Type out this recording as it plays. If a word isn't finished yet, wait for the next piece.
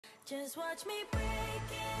Just watch me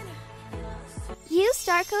breaking. Use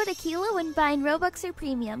star code Akeila when buying Robux or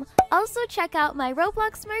Premium. Also check out my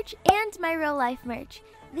Roblox merch and my real life merch.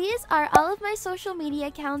 These are all of my social media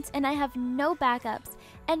accounts and I have no backups.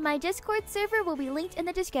 And my Discord server will be linked in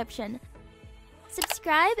the description.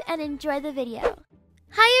 Subscribe and enjoy the video.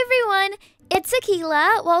 Hi everyone, it's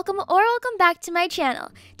Akeila. Welcome back to my channel.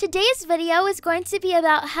 Today's video is going to be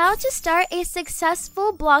about how to start a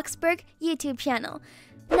successful BLOXBURG YouTube channel.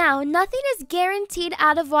 Now, nothing is guaranteed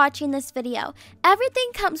out of watching this video.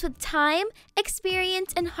 Everything comes with time,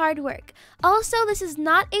 experience, and hard work. Also, this is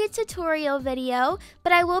not a tutorial video,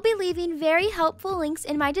 but I will be leaving very helpful links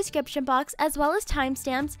in my description box as well as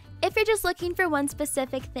timestamps if you're just looking for one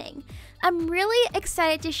specific thing. I'm really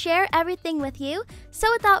excited to share everything with you, so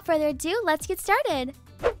without further ado, let's get started.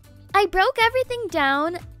 I broke everything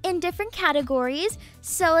down in different categories,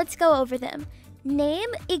 so let's go over them. Name,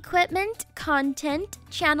 equipment, content,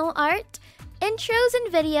 channel art, intros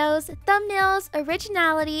and videos, thumbnails,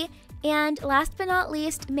 originality, and last but not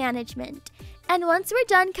least, management. And once we're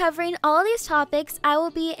done covering all of these topics, I will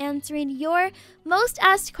be answering your most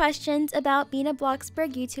asked questions about being a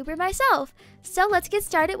BLOXBURG YouTuber myself. So let's get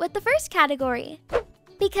started with the first category,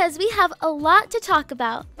 because we have a lot to talk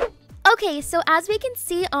about. Okay, so as we can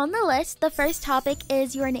see on the list, the first topic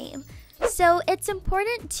is your name. So it's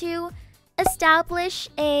important to establish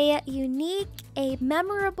a unique, a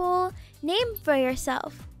memorable name for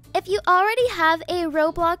yourself. If you already have a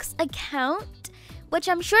Roblox account, which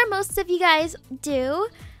I'm sure most of you guys do,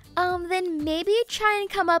 then maybe try and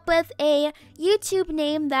come up with a YouTube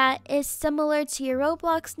name that is similar to your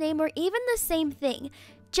Roblox name or even the same thing,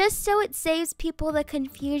 just so it saves people the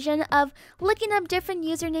confusion of looking up different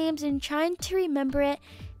usernames and trying to remember it.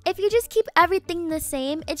 If you just keep everything the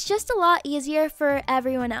same, it's just a lot easier for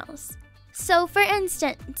everyone else. So for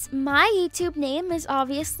instance, my YouTube name is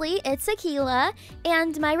obviously It's Akeila,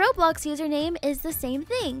 and my Roblox username is the same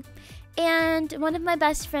thing. And one of my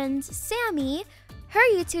best friends, Sammy, her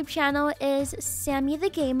YouTube channel is Sammy the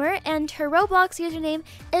Gamer, and her Roblox username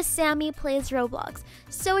is Sammy Plays Roblox.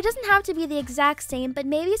 So it doesn't have to be the exact same, but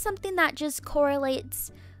maybe something that just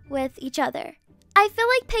correlates with each other. I feel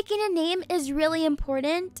like picking a name is really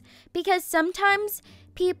important because sometimes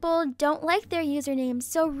people don't like their usernames,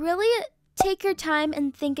 so really take your time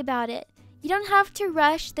and think about it. You don't have to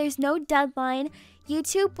rush. There's no deadline.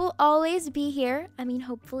 YouTube will always be here. I mean,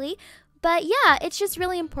 hopefully. But yeah, it's just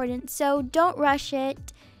really important. So don't rush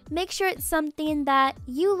it. Make sure it's something that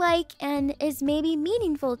you like and is maybe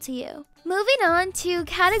meaningful to you. Moving on to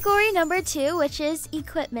category number 2, which is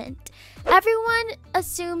equipment. Everyone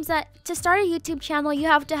assumes that to start a YouTube channel, you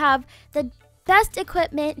have to have the best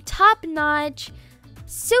equipment, top-notch,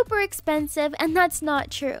 super expensive, and that's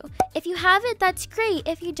not true. If you have it, that's great.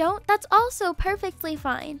 If you don't, that's also perfectly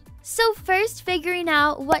fine. So first, figuring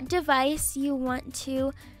out what device you want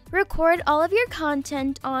to record all of your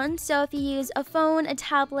content on. So if you use a phone, a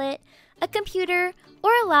tablet, a computer,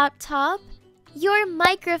 or a laptop, your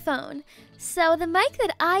microphone. So the mic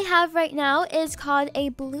that I have right now is called a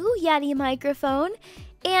Blue Yeti microphone,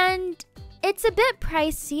 and it's a bit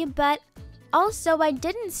pricey, but also, I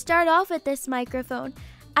didn't start off with this microphone.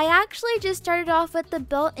 I actually just started off with the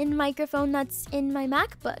built-in microphone that's in my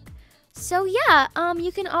MacBook. So yeah,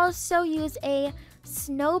 you can also use a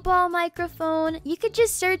snowball microphone. You could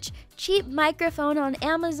just search cheap microphone on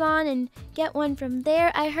Amazon and get one from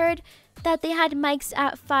there. I heard that they had mics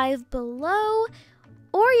at Five Below,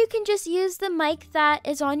 or you can just use the mic that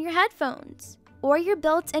is on your headphones, or your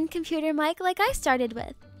built-in computer mic like I started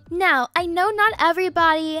with. Now, I know not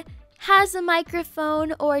everybody has a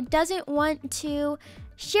microphone or doesn't want to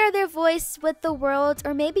share their voice with the world,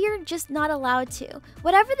 or maybe you're just not allowed to.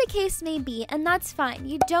 Whatever the case may be, and that's fine.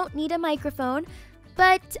 You don't need a microphone,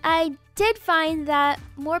 but I did find that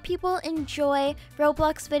more people enjoy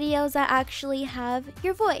Roblox videos that actually have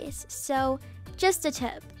your voice. So just a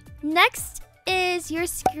tip. Next is your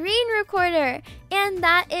screen recorder, and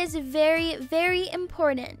that is very, very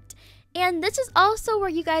important. And this is also where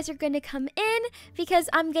you guys are going to come in because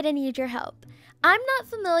I'm going to need your help. I'm not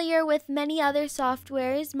familiar with many other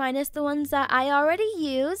softwares minus the ones that I already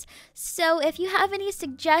use. So if you have any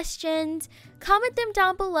suggestions, comment them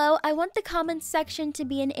down below. I want the comments section to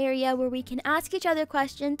be an area where we can ask each other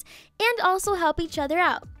questions and also help each other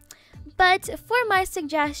out. But for my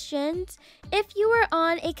suggestions, if you are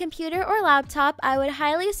on a computer or laptop, I would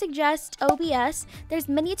highly suggest OBS. There's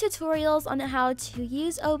many tutorials on how to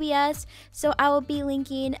use OBS, so I will be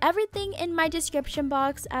linking everything in my description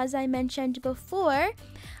box as I mentioned before.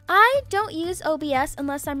 I don't use OBS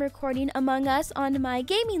unless I'm recording Among Us on my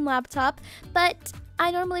gaming laptop, but I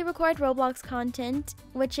normally record Roblox content,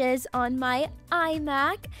 which is on my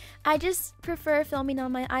iMac. I just prefer filming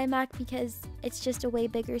on my iMac because it's just a way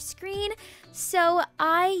bigger screen. So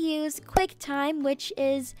I use QuickTime, which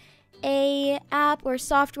is a app or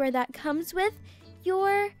software that comes with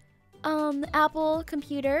your Apple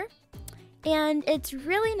computer. And it's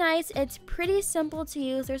really nice. It's pretty simple to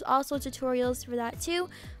use. There's also tutorials for that too.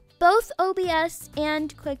 Both OBS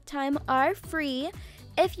and QuickTime are free.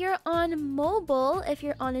 If you're on mobile, if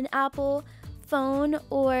you're on an Apple phone,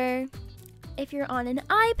 or if you're on an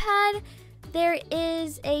iPad, there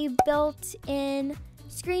is a built-in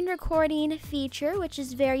screen recording feature, which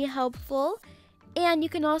is very helpful. And you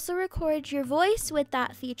can also record your voice with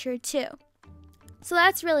that feature too. So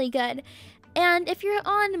that's really good. And if you're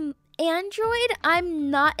on Android,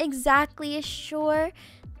 I'm not exactly sure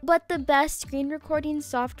what the best screen recording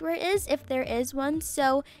software is, if there is one.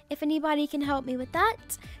 So if anybody can help me with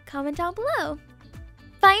that, comment down below.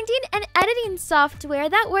 Finding an editing software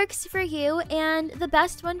that works for you and the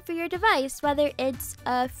best one for your device, whether it's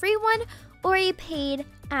a free one or a paid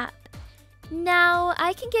app. Now,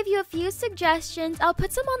 I can give you a few suggestions. I'll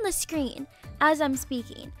put some on the screen as I'm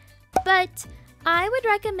speaking, but I would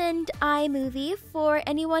recommend iMovie for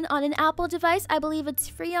anyone on an Apple device. I believe it's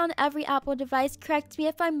free on every Apple device. Correct me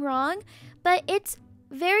if I'm wrong, but it's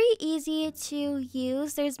very easy to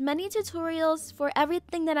use. There's many tutorials for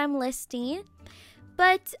everything that I'm listing.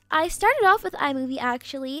 But I started off with iMovie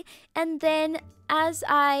actually, and then as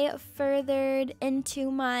I furthered into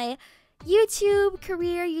my YouTube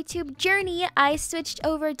career, YouTube journey, I switched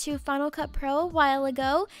over to Final Cut Pro a while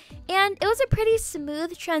ago, and it was a pretty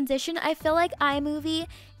smooth transition. I feel like iMovie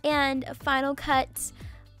and Final Cut's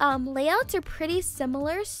layouts are pretty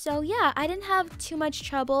similar, so yeah, I didn't have too much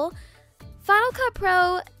trouble. Final Cut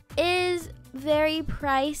Pro is very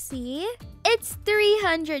pricey. It's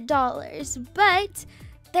 $300, but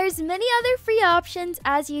there's many other free options,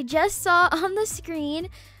 as you just saw on the screen.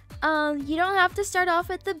 You don't have to start off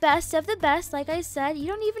with the best of the best. Like I said, you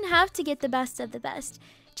don't even have to get the best of the best.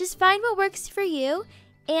 Just find what works for you,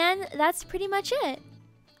 and that's pretty much it.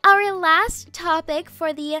 Our last topic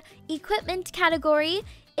for the equipment category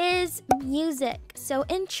is music, so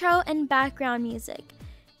intro and background music.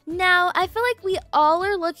 Now, I feel like we all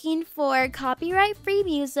are looking for copyright-free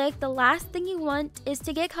music. The last thing you want is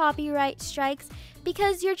to get copyright strikes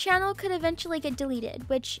because your channel could eventually get deleted,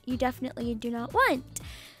 which you definitely do not want.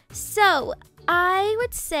 So, I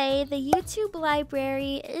would say the YouTube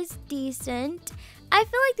library is decent. I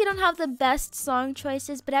feel like they don't have the best song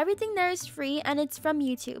choices, but everything there is free and it's from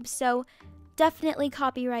YouTube, so definitely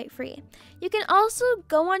copyright free. You can also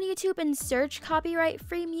go on YouTube and search copyright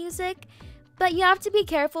free music, but you have to be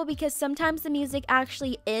careful because sometimes the music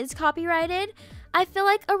actually is copyrighted. I feel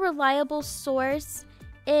like a reliable source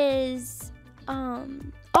is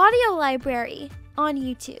Audio Library on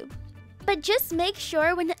YouTube. But just make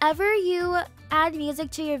sure whenever you add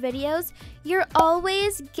music to your videos, you're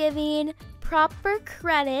always giving proper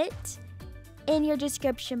credit in your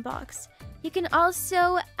description box. You can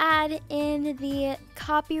also add in the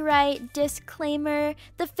copyright disclaimer,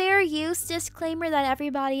 the fair use disclaimer that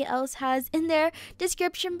everybody else has in their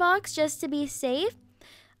description box just to be safe.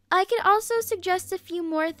 I could also suggest a few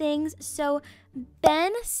more things. So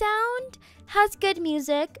Ben Sound has good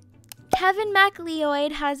music. Kevin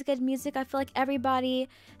MacLeod has good music. I feel like everybody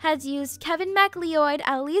has used Kevin MacLeod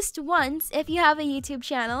at least once if you have a YouTube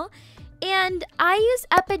channel. And I use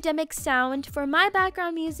Epidemic Sound for my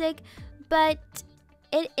background music, but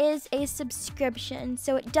it is a subscription,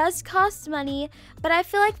 so it does cost money, but I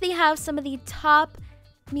feel like they have some of the top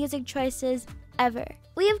music choices ever.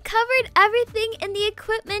 We have covered everything in the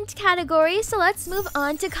equipment category, so let's move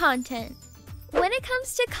on to content. When it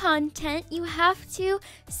comes to content, you have to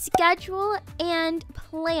schedule and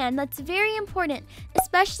plan. That's very important,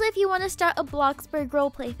 especially if you want to start a BLOXBURG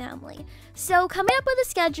roleplay family. So coming up with a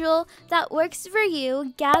schedule that works for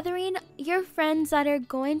you, gathering your friends that are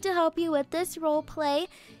going to help you with this roleplay,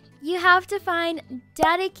 you have to find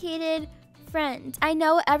dedicated friends. I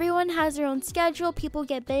know everyone has their own schedule, people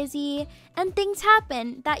get busy, and things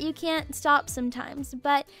happen that you can't stop sometimes,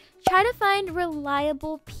 but try to find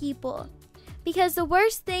reliable people. Because the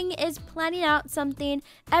worst thing is planning out something,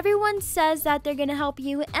 everyone says that they're gonna help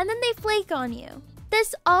you, and then they flake on you.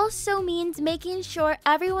 This also means making sure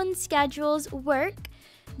everyone's schedules work,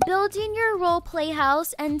 building your role play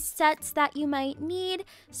house and sets that you might need,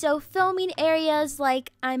 so filming areas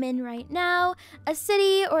like I'm in right now, a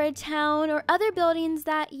city or a town or other buildings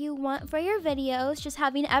that you want for your videos, just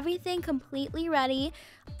having everything completely ready.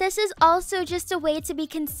 This is also just a way to be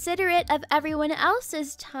considerate of everyone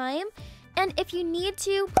else's time And if you need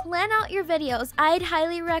to plan out your videos, I'd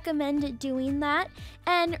highly recommend doing that.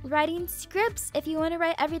 And writing scripts, if you want to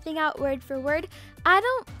write everything out word for word. I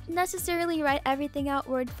don't necessarily write everything out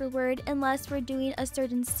word for word unless we're doing a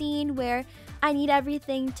certain scene where I need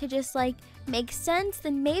everything to just like make sense,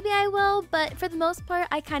 then maybe I will. But for the most part,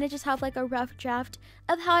 I kind of just have like a rough draft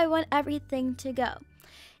of how I want everything to go.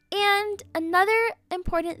 And another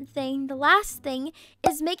important thing, the last thing,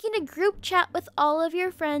 is making a group chat with all of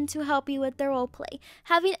your friends who help you with their roleplay.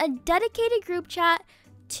 Having a dedicated group chat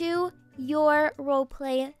to your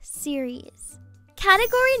roleplay series.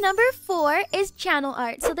 Category number 4 is channel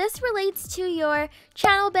art. So this relates to your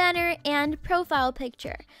channel banner and profile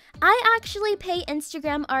picture. I actually pay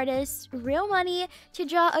Instagram artists real money to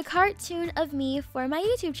draw a cartoon of me for my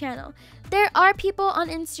YouTube channel. There are people on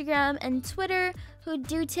Instagram and Twitter who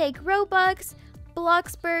do take Robux,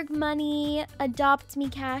 BLOXBURG money, Adopt Me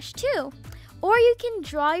cash too. Or you can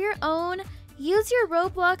draw your own, use your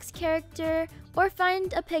Roblox character, or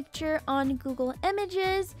find a picture on Google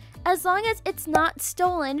Images, as long as it's not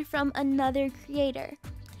stolen from another creator.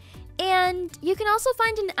 And you can also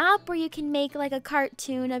find an app where you can make like a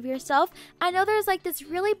cartoon of yourself. I know there's like this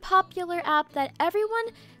really popular app that everyone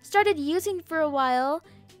started using for a while,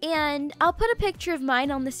 and I'll put a picture of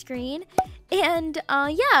mine on the screen. And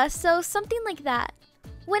yeah, so something like that.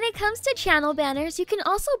 When it comes to channel banners, you can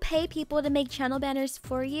also pay people to make channel banners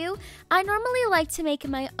for you. I normally like to make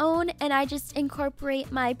my own, and I just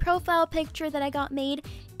incorporate my profile picture that I got made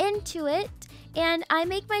into it. And I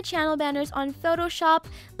make my channel banners on Photoshop,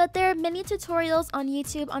 but there are many tutorials on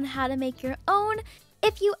YouTube on how to make your own.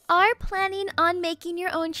 If you are planning on making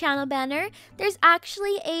your own channel banner, there's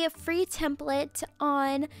actually a free template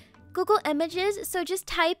on Google Images, so just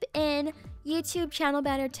type in YouTube channel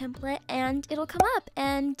banner template and it'll come up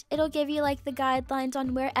and it'll give you like the guidelines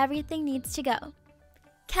on where everything needs to go.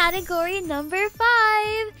 Category number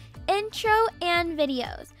 5, intro and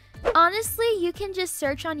videos. Honestly, you can just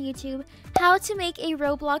search on YouTube how to make a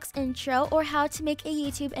Roblox intro or how to make a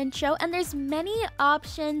YouTube intro, and there's many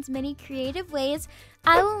options, many creative ways.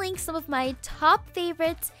 I will link some of my top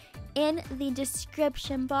favorites in the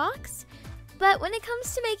description box. But when it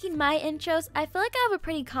comes to making my intros, I feel like I have a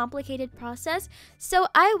pretty complicated process, so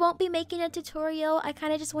I won't be making a tutorial. I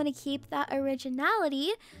kind of just want to keep that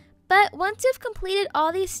originality. But once you've completed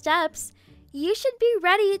all these steps, you should be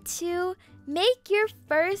ready to make your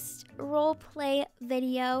first roleplay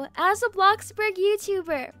video as a BLOXBURG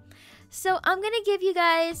YouTuber. So I'm going to give you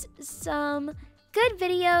guys some good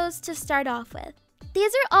videos to start off with.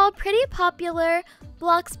 These are all pretty popular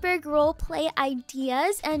BLOXBURG roleplay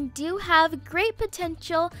ideas and do have great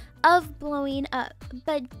potential of blowing up.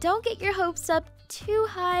 But don't get your hopes up too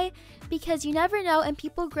high because you never know and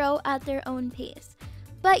people grow at their own pace.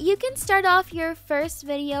 But you can start off your first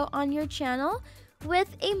video on your channel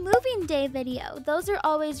with a moving day video. Those are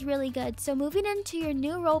always really good. So moving into your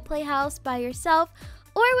new roleplay house by yourself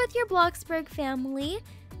or with your BLOXBURG family.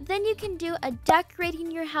 Then you can do a decorating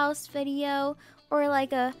your house video or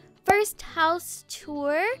like a first house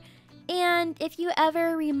tour. And if you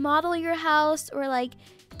ever remodel your house or like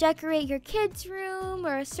decorate your kids' room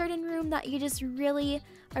or a certain room that you just really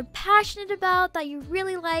are passionate about, that you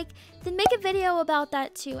really like, then make a video about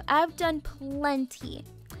that too. I've done plenty.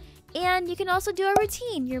 And you can also do a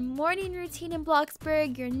routine, your morning routine in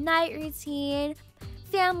BLOXBURG, your night routine,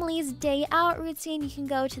 family's day out routine. You can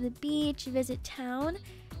go to the beach, visit town.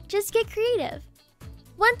 Just get creative.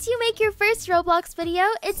 Once you make your first Roblox video,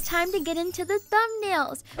 it's time to get into the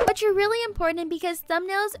thumbnails, which are really important because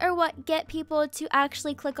thumbnails are what get people to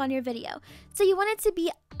actually click on your video. So you want it to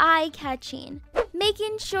be eye-catching.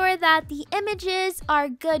 Making sure that the images are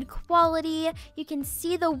good quality, you can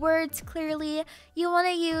see the words clearly. You want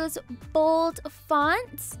to use bold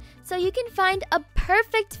fonts, so you can find a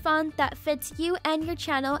perfect font that fits you and your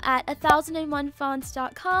channel at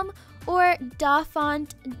 1001fonts.com or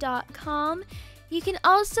dafont.com. You can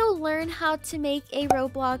also learn how to make a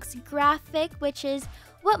Roblox graphic, which is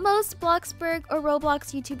what most BLOXBURG or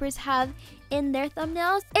Roblox YouTubers have in their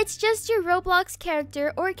thumbnails. It's just your Roblox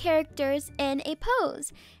character or characters in a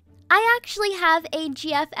pose. I actually have a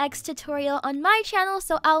GFX tutorial on my channel,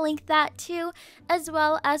 so I'll link that too, as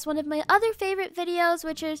well as one of my other favorite videos,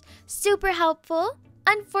 which is super helpful.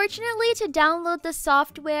 Unfortunately, to download the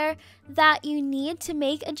software that you need to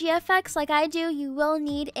make a GFX like I do, you will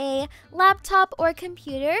need a laptop or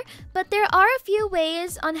computer, but there are a few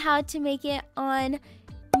ways on how to make it on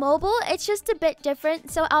mobile. It's just a bit different,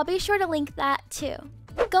 so I'll be sure to link that too.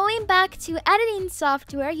 Going back to editing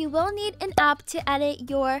software, you will need an app to edit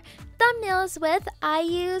your thumbnails with. I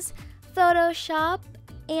use Photoshop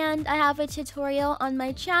and I have a tutorial on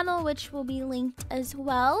my channel which will be linked as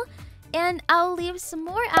well. And I'll leave some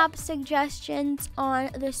more app suggestions on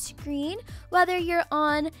the screen, whether you're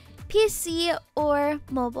on PC or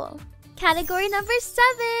mobile. Category number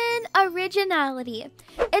 7, originality.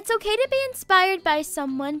 It's okay to be inspired by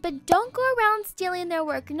someone, but don't go around stealing their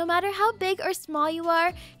work. No matter how big or small you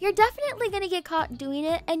are, you're definitely going to get caught doing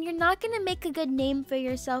it, and you're not going to make a good name for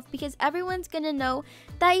yourself because everyone's going to know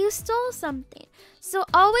that you stole something. So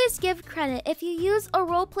always give credit. If you use a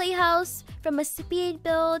roleplay house from a speed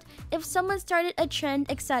build, if someone started a trend,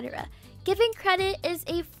 etc. Giving credit is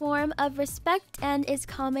a form of respect and is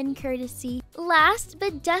common courtesy. Last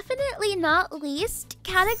but definitely not least,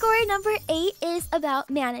 category number 8 is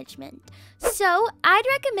about management. So I'd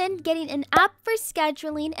recommend getting an app for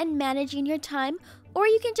scheduling and managing your time, or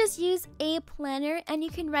you can just use a planner and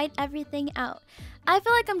you can write everything out. I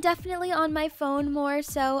feel like I'm definitely on my phone more,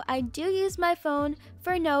 so I do use my phone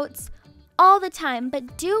for notes all the time,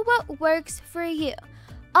 but do what works for you.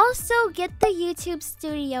 Also, get the YouTube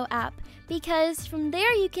Studio app, because from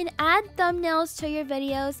there you can add thumbnails to your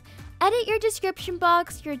videos, edit your description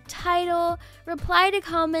box, your title, reply to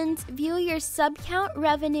comments, view your sub count,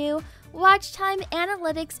 revenue, watch time,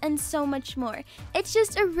 analytics, and so much more. It's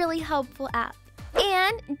just a really helpful app.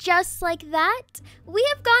 And just like that, we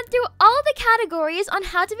have gone through all the categories on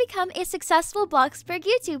how to become a successful Bloxburg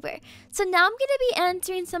YouTuber. So now I'm going to be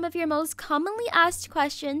answering some of your most commonly asked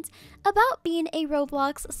questions about being a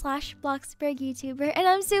Roblox/Bloxburg YouTuber, and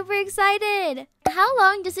I'm super excited! How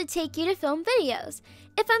long does it take you to film videos?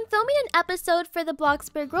 If I'm filming an episode for the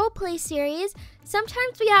Bloxburg Roleplay series,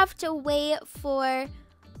 sometimes we have to wait for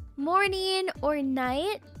morning or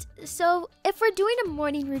night. So if we're doing a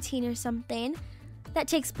morning routine or something that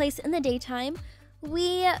takes place in the daytime,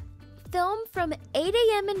 we film from 8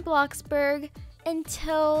 a.m. in Bloxburg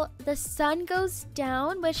until the sun goes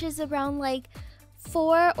down, which is around like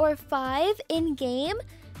 4 or 5 in game.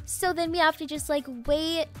 So then we have to just like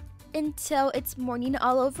wait until it's morning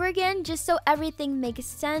all over again, just so everything makes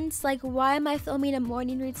sense. Like, why am I filming a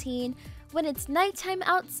morning routine when it's nighttime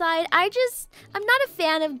outside? I'm not a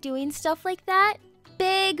fan of doing stuff like that.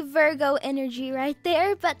 Big Virgo energy right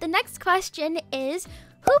there. But the next question is,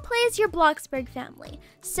 who plays your Bloxburg family?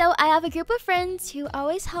 So I have a group of friends who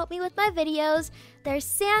always help me with my videos. There's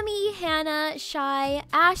Sammy, Hannah, Shy,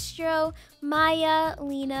 Astro, Maya,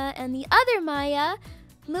 Lena, and the other Maya.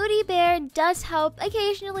 Moody Bear does help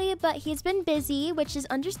occasionally, but he's been busy, which is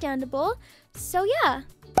understandable. So yeah.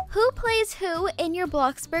 Who plays who in your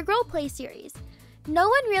Bloxburg roleplay series? No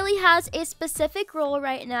one really has a specific role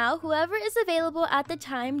right now. Whoever is available at the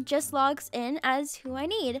time just logs in as who I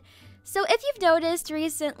need. So if you've noticed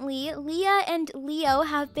recently, Leah and Leo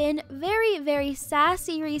have been very, very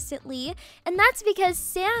sassy recently, and that's because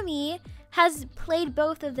Sammy has played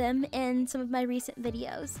both of them in some of my recent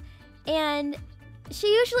videos. And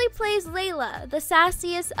she usually plays Layla, the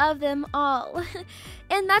sassiest of them all.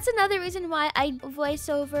 And that's another reason why I voice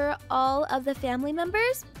over all of the family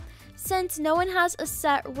members. Since no one has a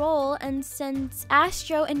set role, and since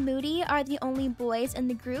Astro and Moody are the only boys in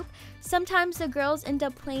the group, sometimes the girls end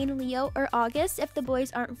up playing Leo or August if the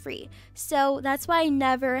boys aren't free. So that's why I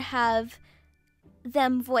never have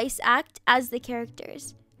them voice act as the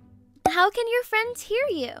characters. How can your friends hear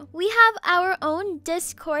you? We have our own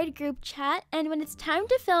Discord group chat, and when it's time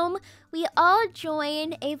to film, we all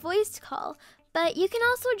join a voice call. But you can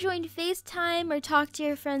also join FaceTime or talk to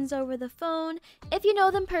your friends over the phone if you know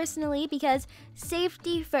them personally, because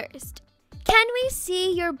safety first. Can we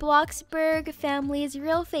see your Bloxburg family's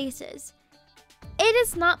real faces? It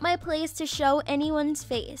is not my place to show anyone's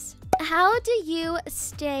face. How do you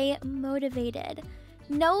stay motivated?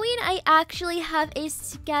 Knowing I actually have a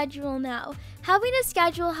schedule now. Having a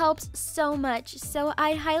schedule helps so much, so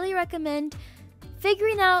I highly recommend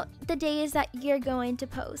figuring out the days that you're going to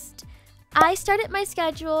post. I started my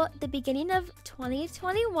schedule at the beginning of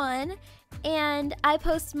 2021, and I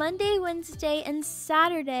post Monday, Wednesday, and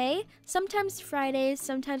Saturday, sometimes Fridays,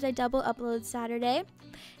 sometimes I double upload Saturday,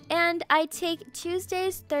 and I take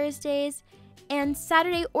Tuesdays, Thursdays, and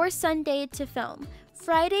Saturday or Sunday to film.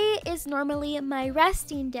 Friday is normally my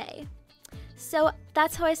resting day, so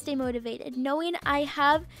that's how I stay motivated, knowing I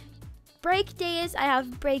have break days, I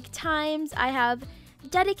have break times, I have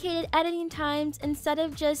dedicated editing times, instead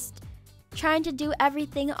of just trying to do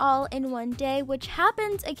everything all in one day, which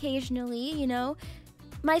happens occasionally, you know.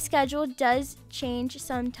 My schedule does change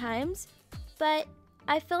sometimes, but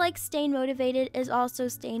I feel like staying motivated is also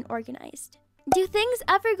staying organized. Do things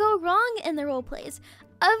ever go wrong in the roleplays?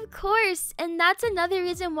 Of course, and that's another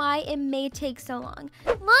reason why it may take so long.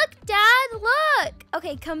 Look, Dad, look!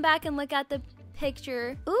 Okay, come back and look at the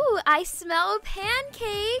picture. Ooh, I smell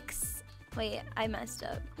pancakes. Wait, I messed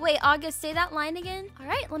up. Wait, August, say that line again. All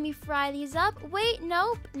right, let me fry these up. Wait,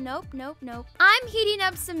 nope. I'm heating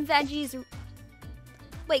up some veggies.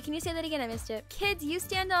 Wait, can you say that again? I missed it. Kids, you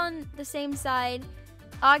stand on the same side.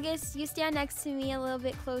 August, you stand next to me a little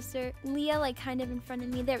bit closer. Leah, like kind of in front of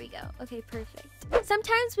me. There we go. Okay, perfect.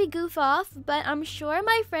 Sometimes we goof off, but I'm sure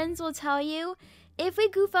my friends will tell you if we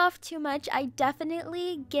goof off too much, I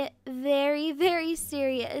definitely get very, very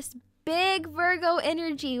serious. Big Virgo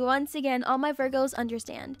energy. Once again, all my Virgos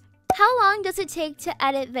understand. How long does it take to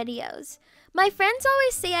edit videos? My friends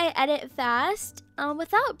always say I edit fast.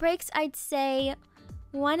 Without breaks, I'd say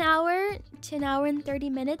 1 hour to an hour and 30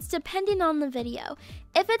 minutes, depending on the video.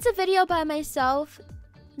 If it's a video by myself,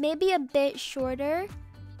 maybe a bit shorter.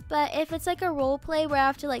 But if it's like a role play where I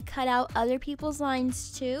have to like cut out other people's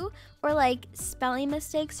lines too, or like spelling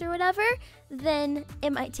mistakes or whatever, then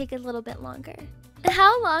it might take a little bit longer.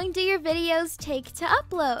 How long do your videos take to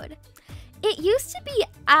upload? It used to be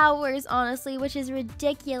hours, honestly, which is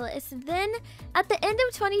ridiculous. Then at the end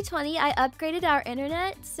of 2020, I upgraded our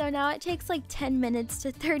internet, so now it takes like 10 minutes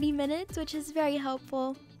to 30 minutes, which is very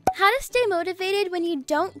helpful. How to stay motivated when you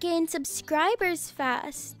don't gain subscribers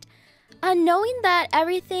fast? Knowing that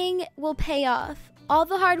everything will pay off. All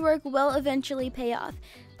the hard work will eventually pay off.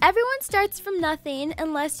 Everyone starts from nothing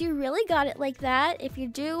unless you really got it like that. If you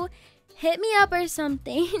do, hit me up or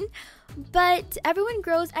something. But everyone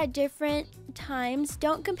grows at different times.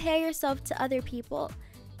 Don't compare yourself to other people.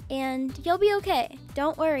 And you'll be okay.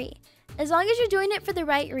 Don't worry. As long as you're doing it for the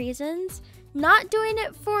right reasons, not doing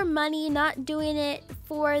it for money, not doing it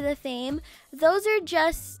for the fame, those are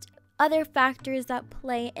just other factors that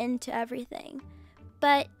play into everything.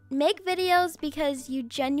 But make videos because you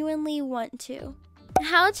genuinely want to.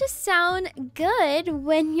 How to sound good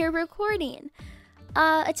when you're recording.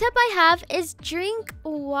 A tip I have is drink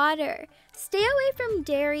water. Stay away from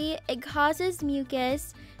dairy, it causes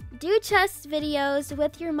mucus. Do test videos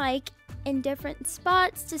with your mic in different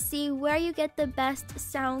spots to see where you get the best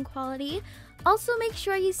sound quality. Also make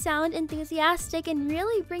sure you sound enthusiastic and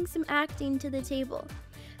really bring some acting to the table.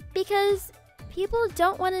 Because people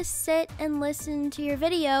don't want to sit and listen to your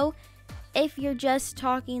video if you're just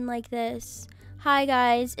talking like this. Hi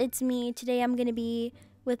guys, it's me. Today I'm gonna be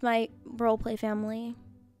with my roleplay family.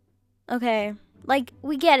 Okay, like,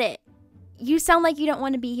 we get it. You sound like you don't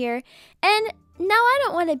want to be here. And now I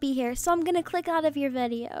don't want to be here, so I'm gonna click out of your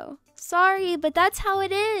video. Sorry, but that's how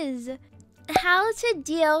it is. How to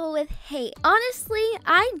deal with hate. Honestly,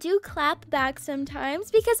 I do clap back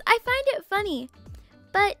sometimes because I find it funny.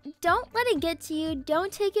 But don't let it get to you.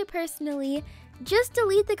 Don't take it personally. Just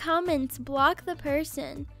delete the comments. Block the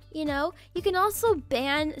person. You know, you can also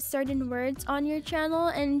ban certain words on your channel,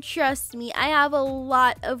 and trust me, I have a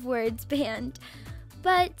lot of words banned.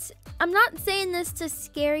 But I'm not saying this to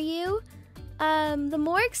scare you. The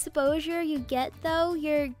more exposure you get, though,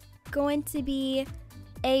 you're going to be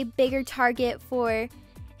a bigger target for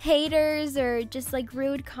haters or just like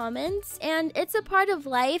rude comments, and it's a part of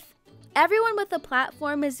life. Everyone with a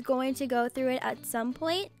platform is going to go through it at some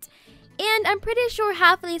point. And I'm pretty sure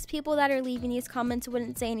half of these people that are leaving these comments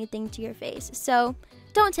wouldn't say anything to your face. So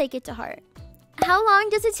don't take it to heart. How long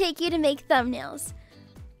does it take you to make thumbnails?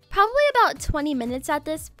 Probably about 20 minutes at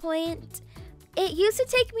this point. It used to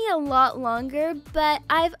take me a lot longer, but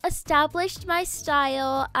I've established my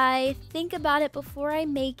style. I think about it before I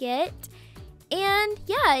make it. And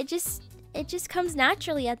yeah, it just comes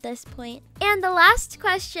naturally at this point. And the last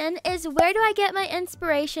question is, where do I get my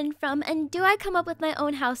inspiration from, and do I come up with my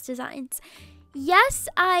own house designs? Yes,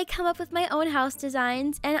 I come up with my own house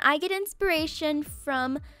designs, and I get inspiration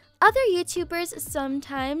from other YouTubers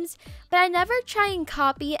sometimes, but I never try and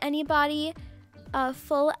copy anybody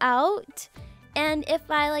full out. And if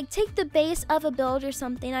I like take the base of a build or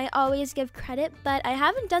something, I always give credit, but I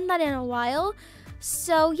haven't done that in a while.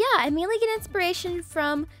 So yeah, I mainly get inspiration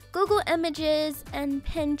from Google Images and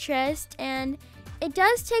Pinterest, and it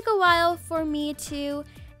does take a while for me to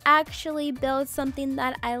actually build something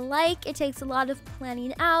that I like. It takes a lot of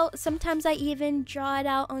planning out. Sometimes I even draw it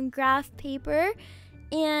out on graph paper,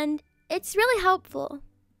 and it's really helpful.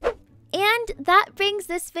 And that brings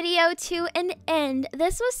this video to an end.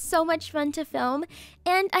 This was so much fun to film,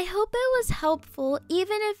 and I hope it was helpful,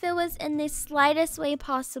 even if it was in the slightest way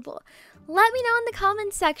possible. Let me know in the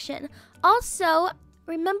comments section. Also,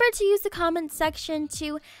 Remember to use the comment section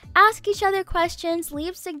to ask each other questions,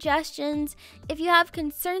 leave suggestions. If you have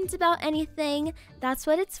concerns about anything, that's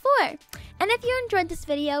what it's for. And if you enjoyed this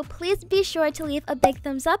video, please be sure to leave a big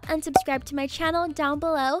thumbs up and subscribe to my channel down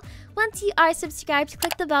below. Once you are subscribed,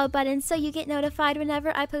 click the bell button so you get notified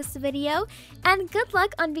whenever I post a video. And good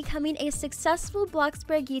luck on becoming a successful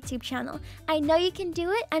Bloxburg YouTube channel. I know you can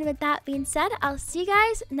do it, and with that being said, I'll see you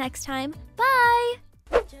guys next time. Bye!